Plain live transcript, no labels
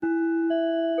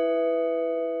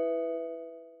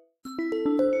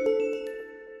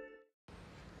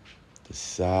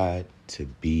Decide to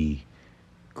be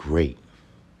great.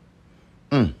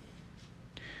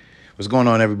 What's going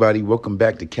on, everybody? Welcome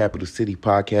back to Capital City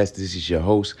Podcast. This is your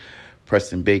host,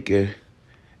 Preston Baker,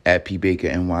 at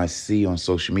PBakerNYC on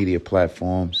social media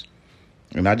platforms.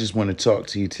 And I just want to talk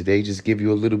to you today, just give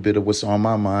you a little bit of what's on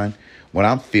my mind, what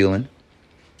I'm feeling.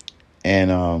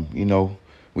 And,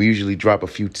 we usually drop a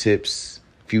few tips,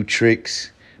 a few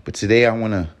tricks. But today I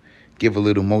want to give a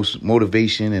little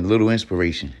motivation and a little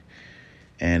inspiration.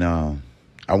 And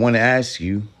I want to ask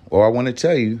you, or I want to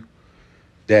tell you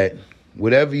that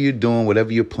whatever you're doing,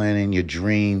 whatever you're planning, your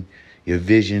dream, your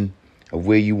vision of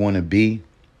where you want to be,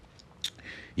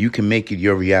 you can make it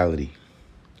your reality.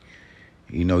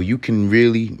 You can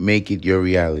really make it your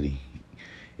reality.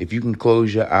 If you can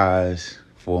close your eyes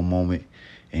for a moment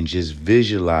and just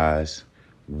visualize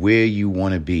where you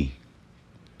want to be.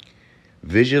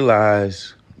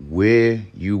 Visualize where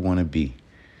you want to be.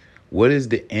 What does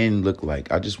the end look like?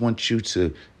 I just want you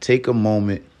to take a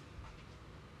moment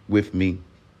with me,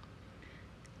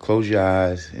 close your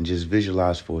eyes, and just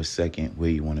visualize for a second where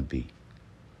you want to be.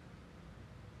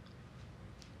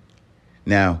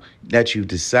 Now that you've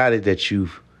decided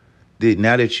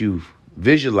now that you've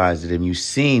visualized it and you've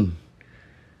seen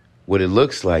what it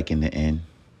looks like in the end,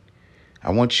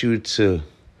 I want you to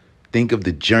think of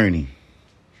the journey,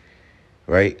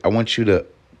 right? I want you to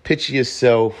picture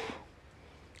yourself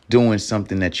doing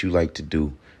something that you like to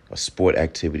do, a sport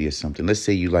activity or something. Let's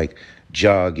say you like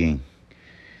jogging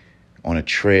on a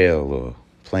trail or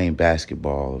playing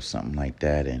basketball or something like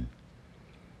that.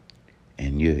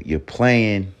 And you're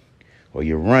playing or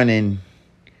you're running,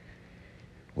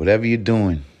 whatever you're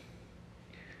doing,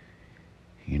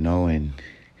 and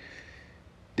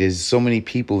there's so many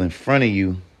people in front of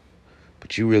you,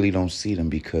 but you really don't see them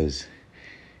because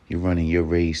you're running your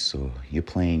race or you're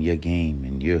playing your game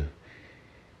and you're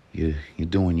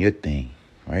doing your thing,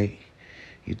 right?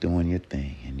 You're doing your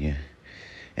thing,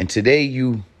 and today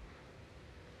you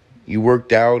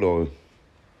worked out or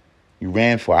you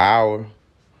ran for an hour,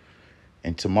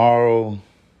 and tomorrow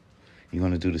you're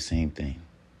going to do the same thing.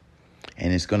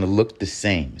 And it's going to look the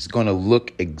same. It's going to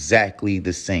look exactly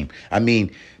the same. I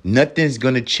mean, nothing's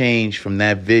going to change from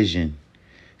that vision.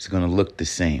 It's going to look the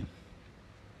same.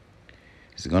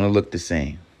 It's going to look the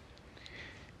same.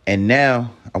 And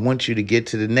now I want you to get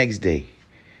to the next day.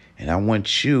 And I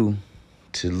want you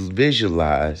to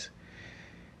visualize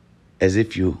as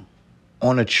if you're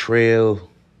on a trail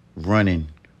running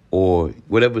or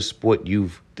whatever sport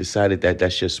you've decided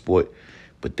that's your sport.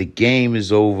 But the game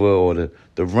is over or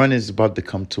the run is about to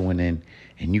come to an end.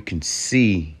 And you can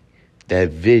see that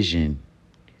vision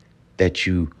that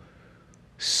you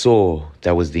saw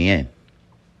that was the end.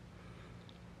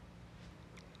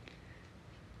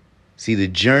 See, the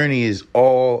journey is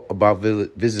all about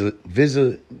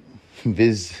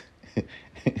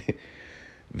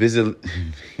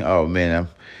oh man,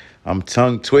 I'm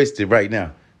tongue twisted right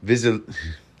now. The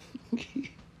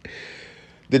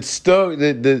story,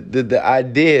 the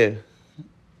idea,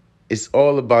 it's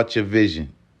all about your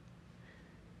vision.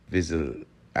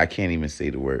 I can't even say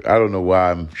the word. I don't know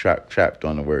why I'm trapped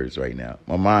on the words right now.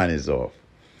 My mind is off.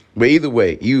 But either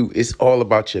way, it's all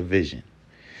about your vision.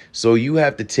 So you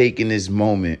have to take in this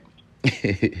moment,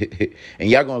 and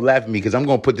y'all gonna laugh at me because I'm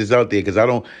gonna put this out there because I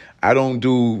don't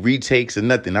do retakes or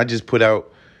nothing. I just put out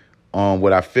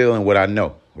what I feel and what I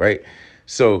know, right?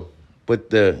 So, but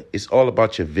it's all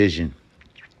about your vision.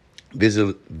 I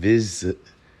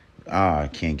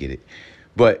can't get it.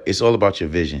 But it's all about your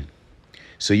vision.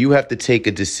 So you have to take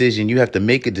a decision. You have to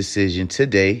make a decision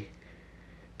today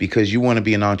because you want to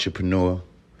be an entrepreneur.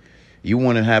 You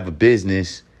want to have a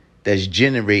business that's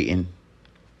generating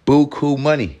buku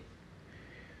money.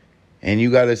 And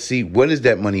you got to see, what is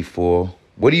that money for?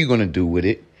 What are you going to do with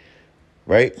it?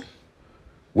 Right?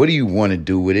 What do you want to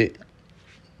do with it?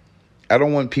 I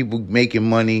don't want people making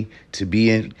money to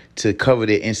cover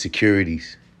their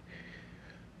insecurities.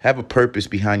 Have a purpose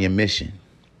behind your mission,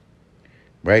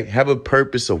 right? Have a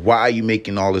purpose of why you're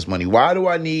making all this money. Why do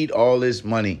I need all this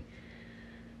money,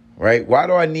 right? Why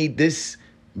do I need this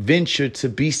venture to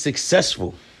be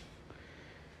successful?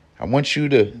 I want you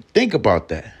to think about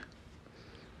that.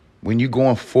 When you're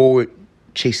going forward,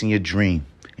 chasing your dream,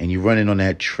 and you're running on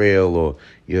that trail or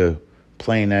you're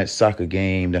playing that soccer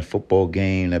game, that football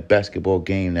game, that basketball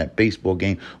game, that baseball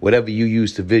game, whatever you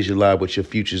use to visualize what your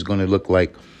future is going to look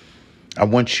like, I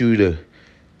want you to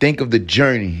think of the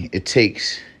journey it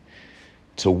takes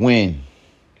to win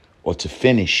or to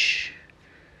finish.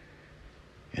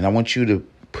 And I want you to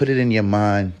put it in your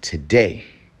mind today.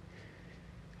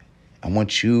 I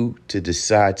want you to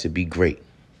decide to be great.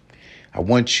 I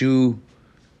want you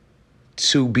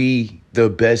to be the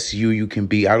best you can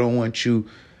be. I don't want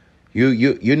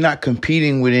you're not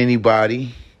competing with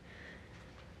anybody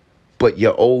but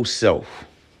your old self.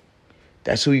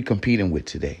 That's who you're competing with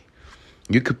today.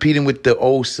 You're competing with the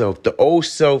old self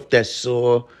that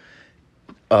saw,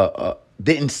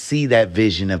 didn't see that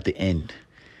vision of the end.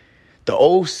 The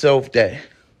old self that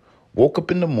woke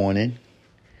up in the morning,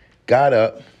 got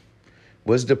up,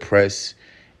 was depressed,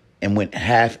 and went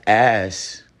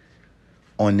half-ass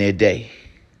on their day.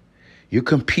 You're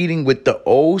competing with the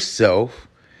old self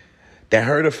that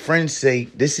heard a friend say,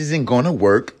 this isn't going to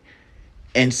work,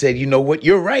 and said, you know what,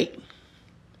 you're right.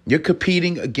 You're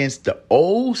competing against the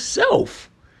old self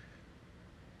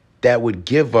that would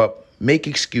give up, make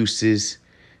excuses,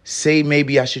 say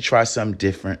maybe I should try something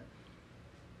different.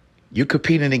 You're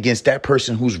competing against that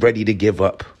person who's ready to give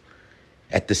up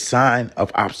at the sign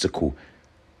of obstacle.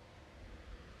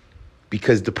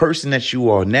 Because the person that you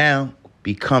are now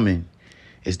becoming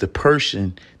is the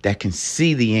person that can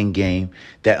see the end game,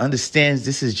 that understands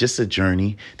this is just a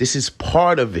journey. This is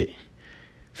part of it.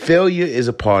 Failure is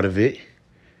a part of it.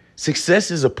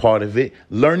 Success is a part of it.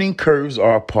 Learning curves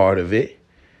are a part of it.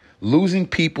 Losing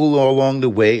people along the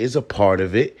way is a part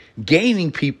of it. Gaining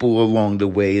people along the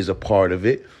way is a part of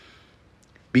it.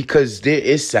 Because there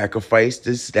is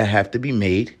sacrifices that have to be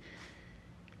made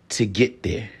to get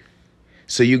there.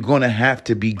 So you're going to have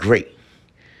to be great.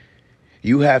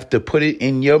 You have to put it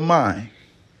in your mind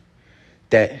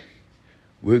that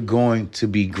we're going to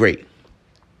be great.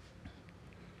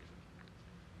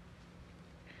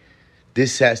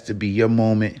 This has to be your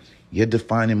moment, your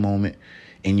defining moment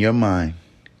in your mind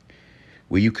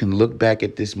where you can look back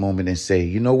at this moment and say,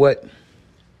 you know what?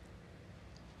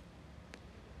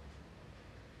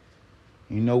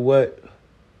 You know what?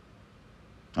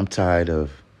 I'm tired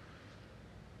of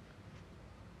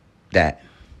that.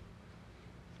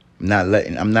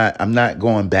 I'm not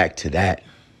going back to that.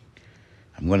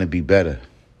 I'm going to be better.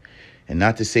 And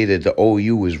not to say that the old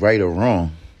you is right or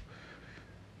wrong,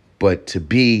 but to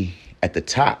be at the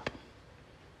top,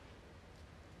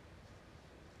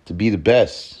 to be the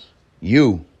best,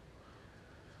 you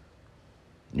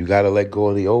got to let go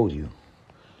of the old you.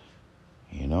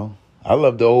 You know, I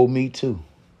love the old me too.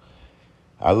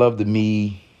 I love the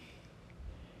me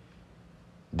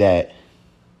that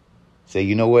say,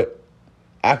 you know what?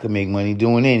 I could make money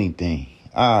doing anything.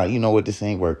 You know what? This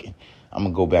ain't working. I'm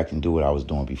going to go back and do what I was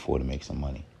doing before to make some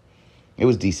money. It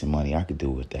was decent money. I could do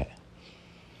with that.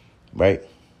 Right?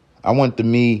 I want the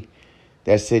me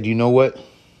that said, you know what?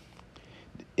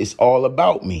 It's all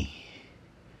about me.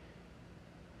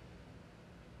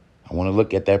 I want to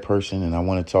look at that person and I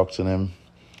want to talk to them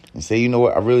and say, you know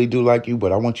what? I really do like you,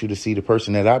 but I want you to see the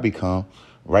person that I become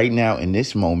right now in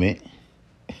this moment.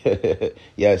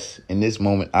 Yes, in this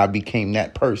moment, I became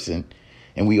that person.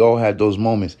 And we all had those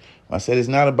moments. I said, it's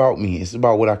not about me. It's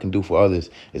about what I can do for others.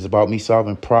 It's about me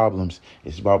solving problems.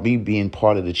 It's about me being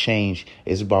part of the change.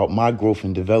 It's about my growth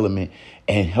and development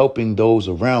and helping those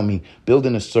around me,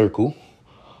 building a circle,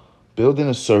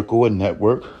 a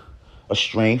network, a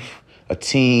strength, a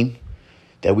team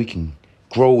that we can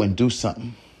grow and do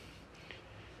something.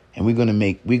 And we're gonna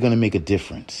make a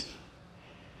difference.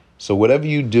 So whatever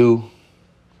you do,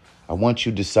 I want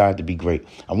you to decide to be great.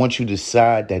 I want you to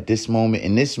decide that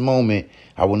in this moment,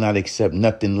 I will not accept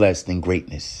nothing less than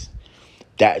greatness.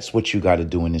 That's what you got to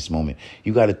do in this moment.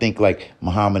 You got to think like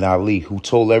Muhammad Ali, who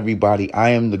told everybody, I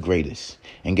am the greatest.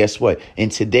 And guess what? In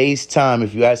today's time,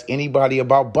 if you ask anybody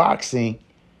about boxing,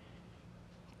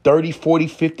 30, 40,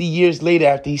 50 years later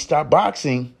after he stopped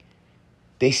boxing,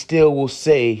 they still will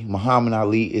say Muhammad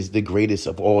Ali is the greatest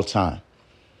of all time.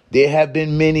 There have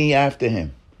been many after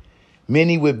him.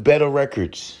 Many with better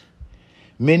records,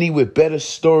 many with better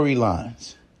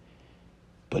storylines,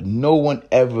 but no one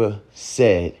ever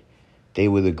said they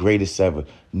were the greatest ever.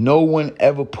 No one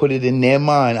ever put it in their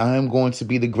mind, I am going to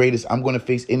be the greatest. I'm going to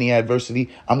face any adversity.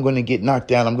 I'm going to get knocked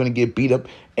down. I'm going to get beat up,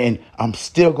 and I'm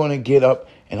still going to get up,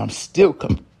 and I'm still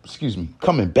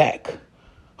coming back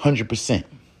 100%.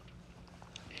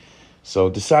 So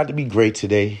decide to be great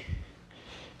today,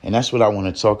 and that's what I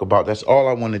want to talk about. That's all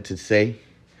I wanted to say.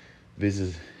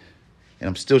 And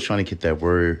I'm still trying to get that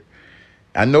word.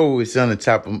 I know it's on the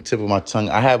tip of my tongue.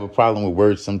 I have a problem with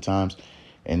words sometimes,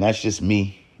 and that's just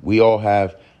me. We all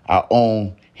have our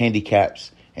own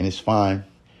handicaps, and it's fine.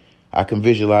 I can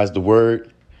visualize the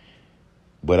word,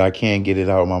 but I can't get it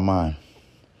out of my mind,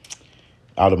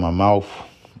 out of my mouth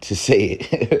to say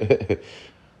it.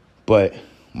 But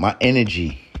my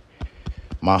energy,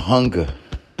 my hunger,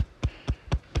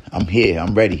 I'm here.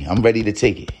 I'm ready. I'm ready to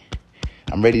take it.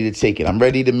 I'm ready to take it. I'm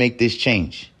ready to make this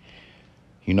change.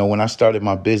 You know, when I started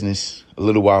my business a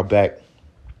little while back,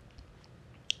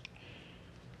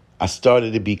 I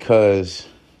started it because,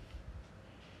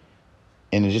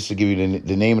 and just to give you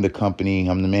the name of the company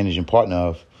I'm the managing partner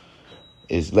of,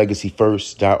 is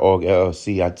LegacyFirst.org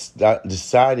LLC. I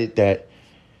decided that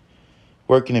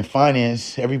working in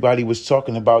finance, everybody was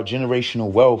talking about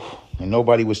generational wealth, and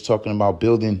nobody was talking about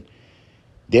building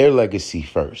their legacy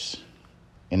first.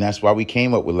 And that's why we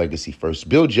came up with Legacy First.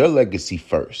 Build your legacy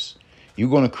first. You're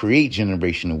going to create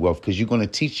generational wealth because you're going to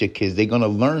teach your kids. They're going to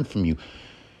learn from you.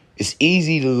 It's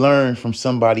easy to learn from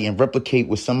somebody and replicate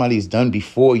what somebody's done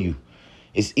before you.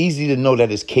 It's easy to know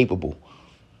that it's capable.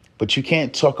 But you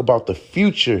can't talk about the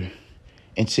future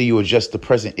until you address the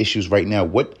present issues right now.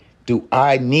 What do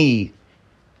I need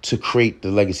to create the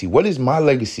legacy? What is my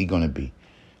legacy going to be?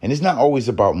 And it's not always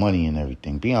about money and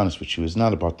everything. Be honest with you. It's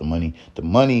not about the money. The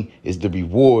money is the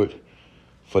reward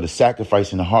for the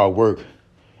sacrifice and the hard work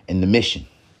and the mission.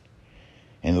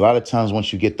 And a lot of times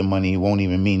once you get the money, it won't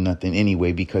even mean nothing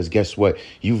anyway, because guess what?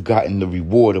 You've gotten the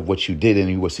reward of what you did and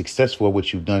you were successful at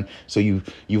what you've done. So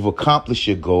you've accomplished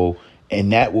your goal,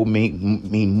 and that will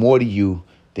mean more to you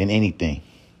than anything.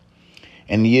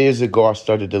 And years ago, I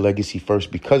started the Legacy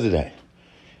First because of that.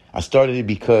 I started it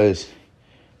because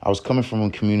I was coming from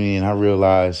a community and I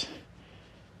realized,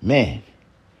 man,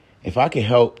 if I could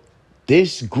help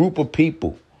this group of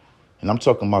people, and I'm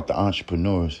talking about the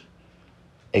entrepreneurs,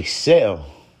 excel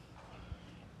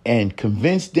and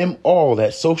convince them all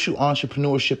that social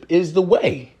entrepreneurship is the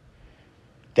way,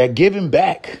 that giving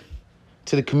back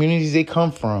to the communities they come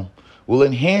from will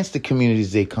enhance the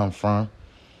communities they come from.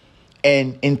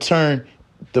 And in turn,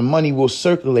 the money will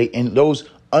circulate in those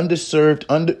underserved,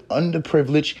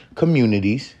 underprivileged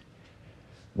communities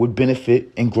would benefit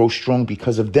and grow strong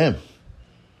because of them.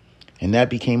 And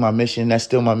that became my mission. That's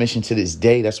still my mission to this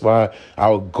day. That's why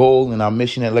our goal and our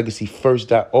mission at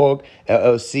LegacyFirst.org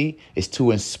LLC is to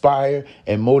inspire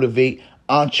and motivate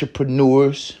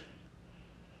entrepreneurs,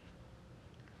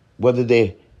 whether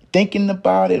they're thinking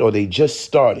about it or they just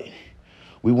started.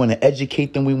 We want to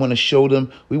educate them. We want to show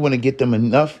them. We want to get them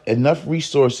enough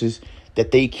resources that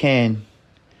they can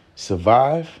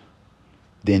survive,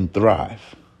 then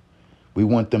thrive. We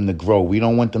want them to grow. We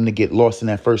don't want them to get lost in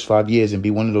that first 5 years and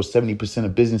be one of those 70%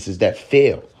 of businesses that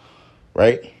fail,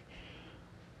 right?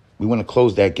 We want to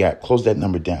close that gap, close that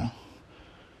number down,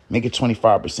 make it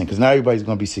 25%, because not everybody's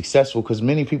going to be successful, because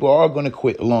many people are going to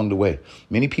quit along the way.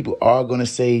 Many people are going to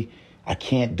say, I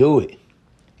can't do it.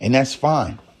 And that's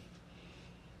fine.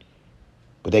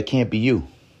 But that can't be you.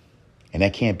 And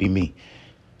that can't be me.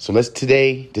 So let's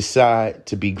today decide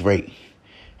to be great.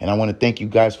 And I want to thank you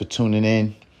guys for tuning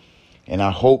in. And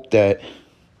I hope that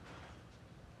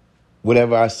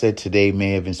whatever I said today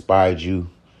may have inspired you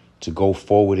to go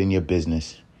forward in your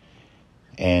business.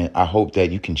 And I hope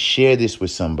that you can share this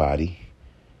with somebody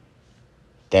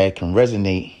that can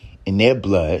resonate in their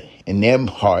blood, in their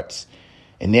hearts,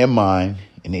 in their mind,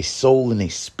 in their soul, in their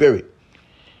spirit.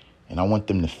 And I want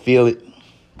them to feel it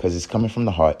because it's coming from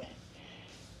the heart.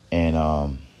 And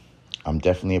I'm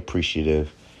definitely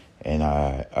appreciative. And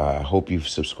I hope you've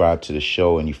subscribed to the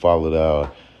show and you followed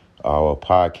our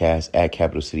podcast at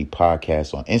Capital City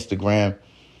Podcast on Instagram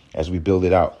as we build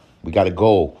it out. We got a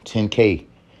goal, 10K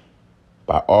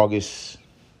by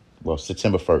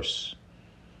September 1st.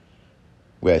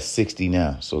 We're at 60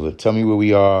 now. So tell me where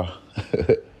we are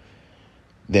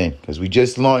then, because we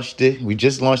just launched it. We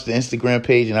just launched the Instagram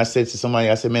page. And I said to somebody,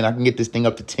 I said, man, I can get this thing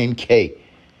up to 10K.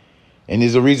 And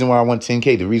there's a reason why I want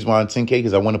 10K. The reason why I want 10K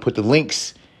because I want to put the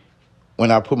links. When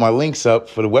I put my links up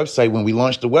for the website, when we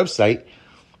launch the website,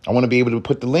 I want to be able to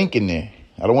put the link in there.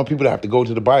 I don't want people to have to go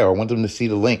to the bio. I want them to see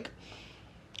the link.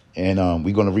 And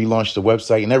we're going to relaunch the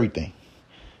website and everything.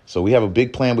 So we have a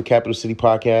big plan with Capital City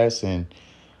Podcast. And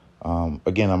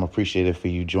again, I'm appreciative for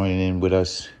you joining in with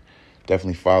us.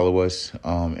 Definitely follow us.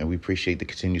 And we appreciate the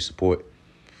continued support.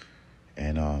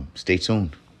 And stay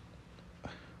tuned.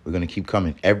 We're going to keep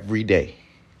coming every day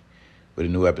with a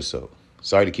new episode.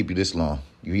 Sorry to keep you this long.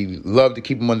 We love to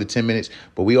keep them under 10 minutes,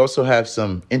 but we also have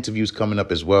some interviews coming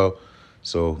up as well.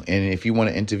 So, and if you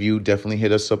want to interview, definitely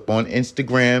hit us up on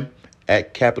Instagram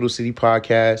at Capital City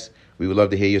Podcast. We would love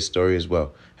to hear your story as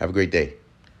well. Have a great day.